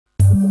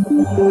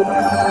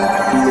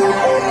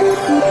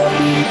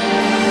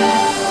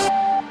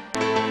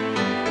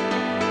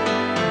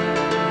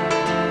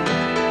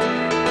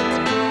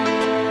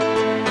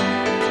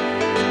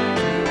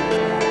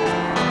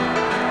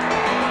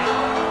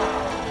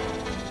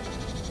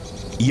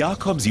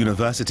Jakobs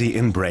University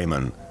in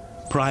Bremen.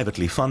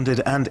 Privately funded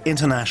and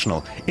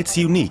international, it's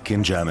unique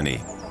in Germany.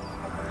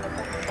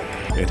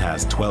 It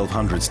has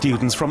 1,200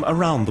 students from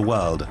around the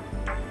world.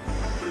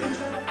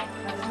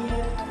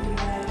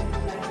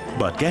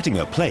 But getting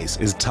a place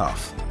is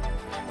tough.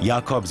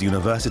 Jakobs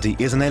University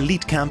is an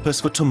elite campus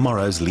for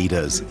tomorrow's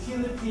leaders.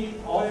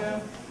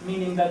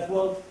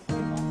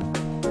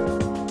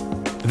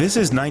 This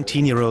is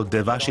 19-year-old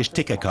Devashish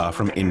Tikekar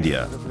from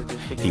India.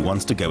 He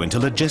wants to go into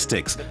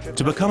logistics,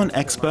 to become an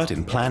expert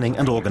in planning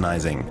and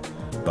organizing.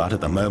 But at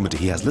the moment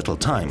he has little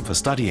time for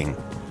studying.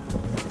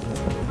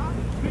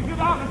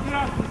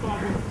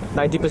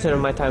 90% of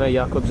my time at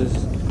Jakobs is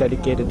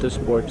dedicated to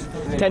sports.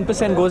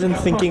 10% goes in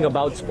thinking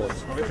about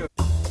sports.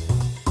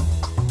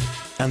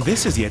 And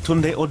this is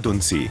Yetunde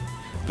Odunsi.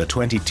 The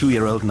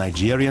 22-year-old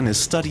Nigerian is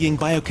studying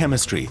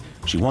biochemistry.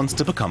 She wants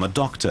to become a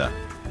doctor.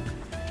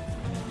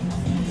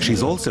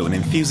 She's also an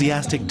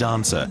enthusiastic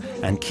dancer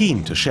and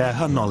keen to share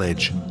her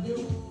knowledge.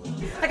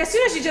 Like as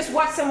soon as you just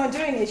watch someone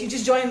doing it, you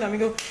just join them and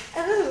go,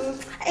 oh,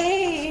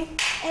 hey,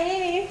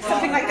 hey,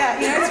 something like that,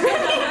 you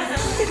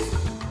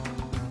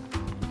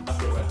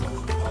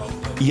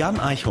know? Jan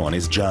Eichhorn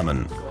is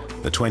German.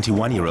 The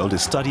 21-year-old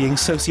is studying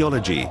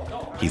sociology.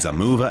 He's a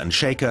mover and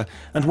shaker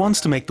and wants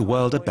to make the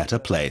world a better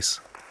place.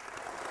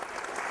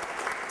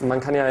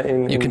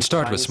 You can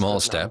start with small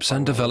steps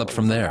and develop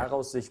from there.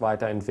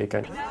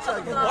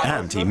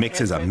 And he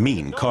mixes a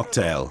mean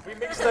cocktail.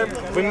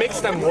 We mix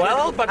them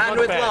well, but not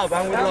with love.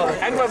 And with love.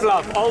 And with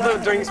love. All the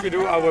drinks we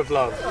do are with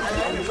love.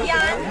 Jan,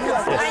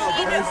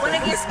 I need one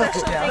of your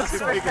special drinks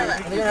for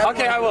Philip.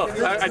 Okay, I will.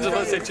 I just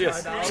want to say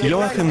cheers.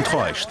 Joachim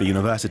Treusch, the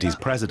university's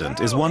president,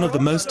 is one of the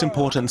most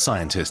important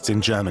scientists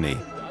in Germany.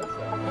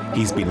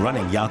 He's been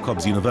running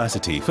Jakobs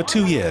University for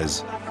 2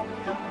 years.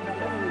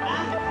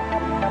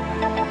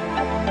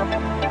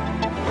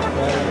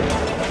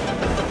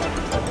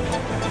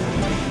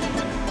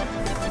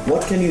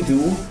 What can you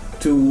do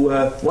to,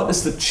 what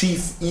is the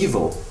chief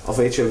evil of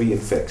HIV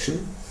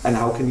infection and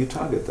how can you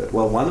target that?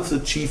 Well, one of the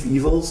chief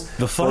evils...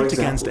 The fight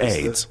against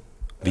AIDS.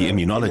 The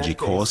immunology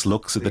course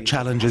looks at the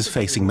challenges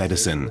facing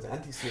medicine.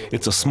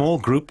 It's a small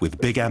group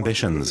with big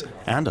ambitions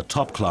and a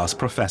top-class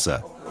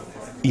professor.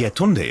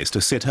 Yetunde is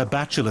to sit her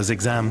bachelor's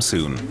exam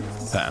soon.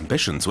 Her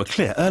ambitions were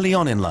clear early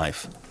on in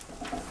life.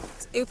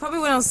 It was probably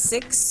when I was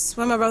 6,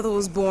 when my brother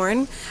was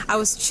born. I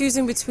was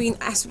choosing between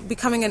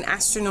becoming an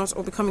astronaut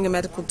or becoming a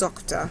medical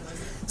doctor.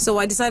 So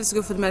I decided to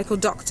go for the medical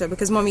doctor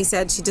because Mommy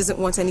said she doesn't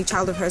want any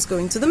child of hers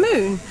going to the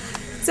moon.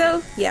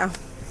 So, yeah.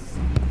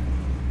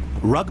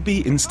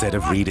 Rugby instead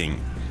of reading.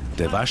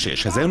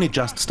 Devashish has only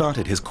just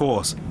started his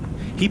course.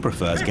 He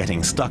prefers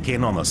getting stuck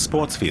in on the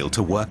sports field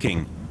to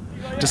working,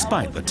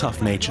 despite the tough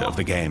nature of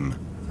the game.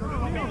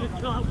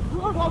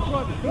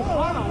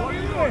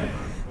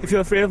 If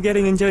you're afraid of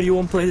getting injured, you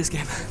won't play this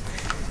game.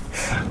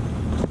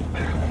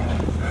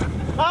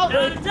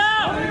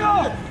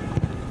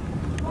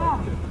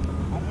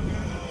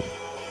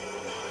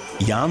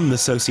 Jan, the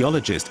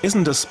sociologist,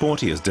 isn't as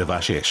sporty as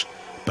Devashish,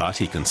 but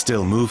he can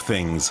still move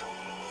things.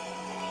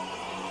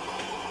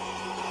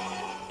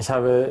 In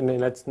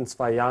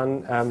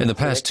the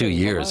past 2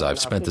 years, I've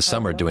spent the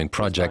summer doing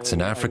projects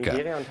in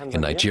Africa, in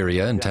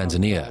Nigeria and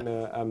Tanzania.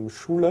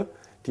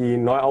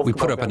 We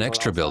put up an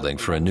extra building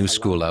for a new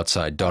school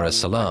outside Dar es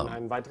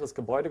Salaam.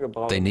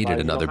 They needed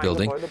another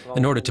building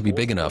in order to be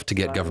big enough to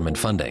get government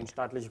funding.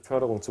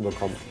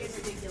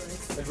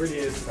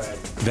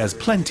 There's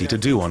plenty to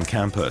do on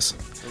campus.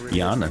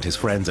 Jan and his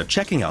friends are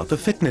checking out the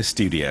fitness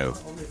studio.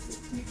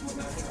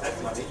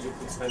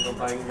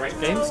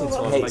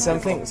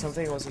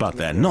 But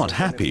they're not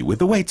happy with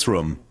the weights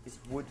room.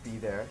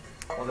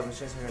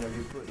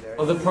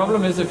 Well, the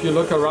problem is if you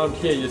look around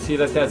here, you see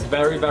that there's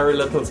very, very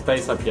little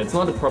space up here. It's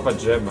not a proper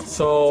gym.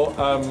 So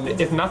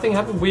if nothing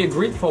happens, we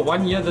agreed for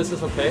 1 year this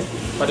is okay.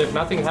 But if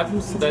nothing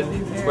happens, then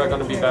we're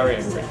going to be very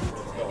angry.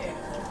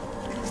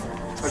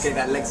 Okay,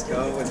 then let's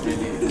go.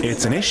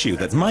 It's an issue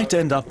that might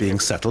end up being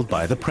settled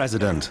by the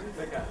president.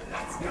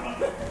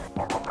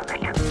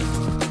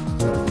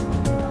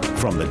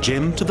 From the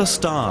gym to the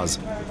stars,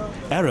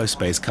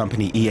 aerospace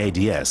company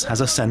EADS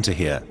has a center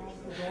here.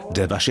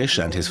 Devashish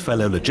and his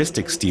fellow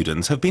logistics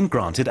students have been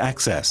granted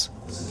access.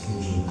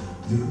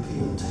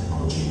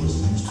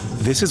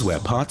 This is where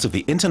parts of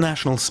the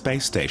International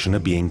Space Station are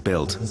being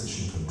built.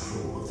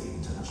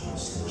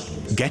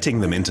 Getting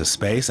them into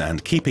space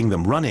and keeping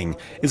them running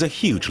is a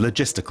huge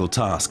logistical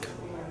task.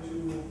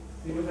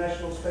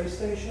 International Space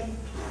Station.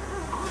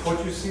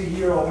 What you see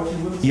here or what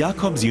you will see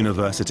Jakobs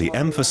University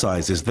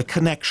emphasizes the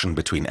connection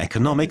between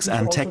economics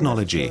and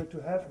technology.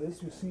 To have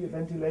this, you see a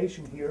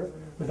ventilation here.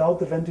 Without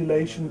the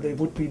ventilation, they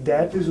would be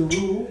dead. There's a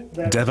rule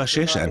that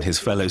Devashish and his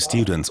fellow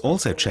students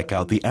also check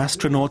out the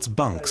astronauts'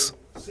 bunks.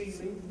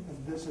 Ceiling,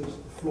 and this is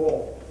the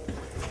floor.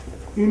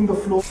 in the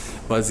floor.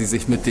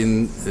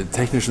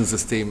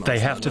 They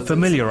have to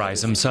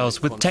familiarize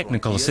themselves with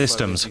technical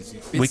systems.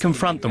 We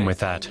confront them with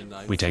that.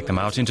 We take them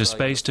out into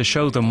space to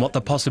show them what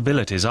the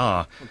possibilities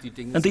are.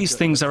 And these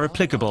things are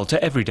applicable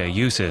to everyday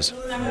uses.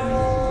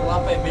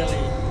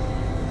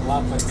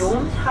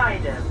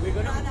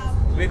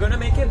 We're gonna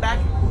make it back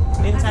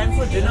in time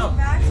for dinner.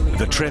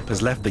 The trip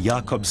has left the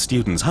Jakobs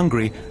students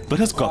hungry, but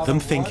has got them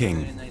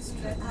thinking.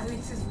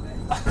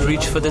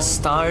 Reach for the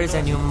stars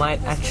and you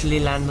might actually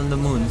land on the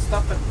moon.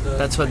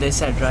 That's what they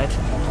said, right?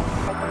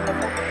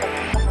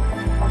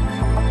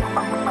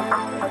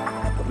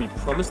 We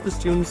promised the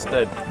students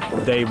that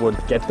they would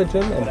get the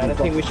gym, and I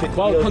think we should.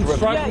 Well,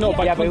 construct, no,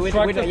 but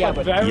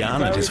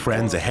Jan and his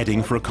friends are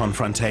heading for a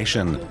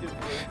confrontation.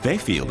 They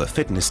feel the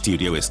fitness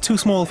studio is too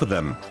small for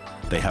them.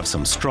 They have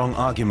some strong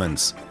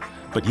arguments.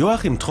 But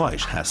Joachim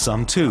Treusch has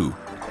some too.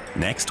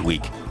 Next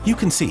week, you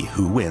can see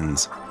who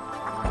wins.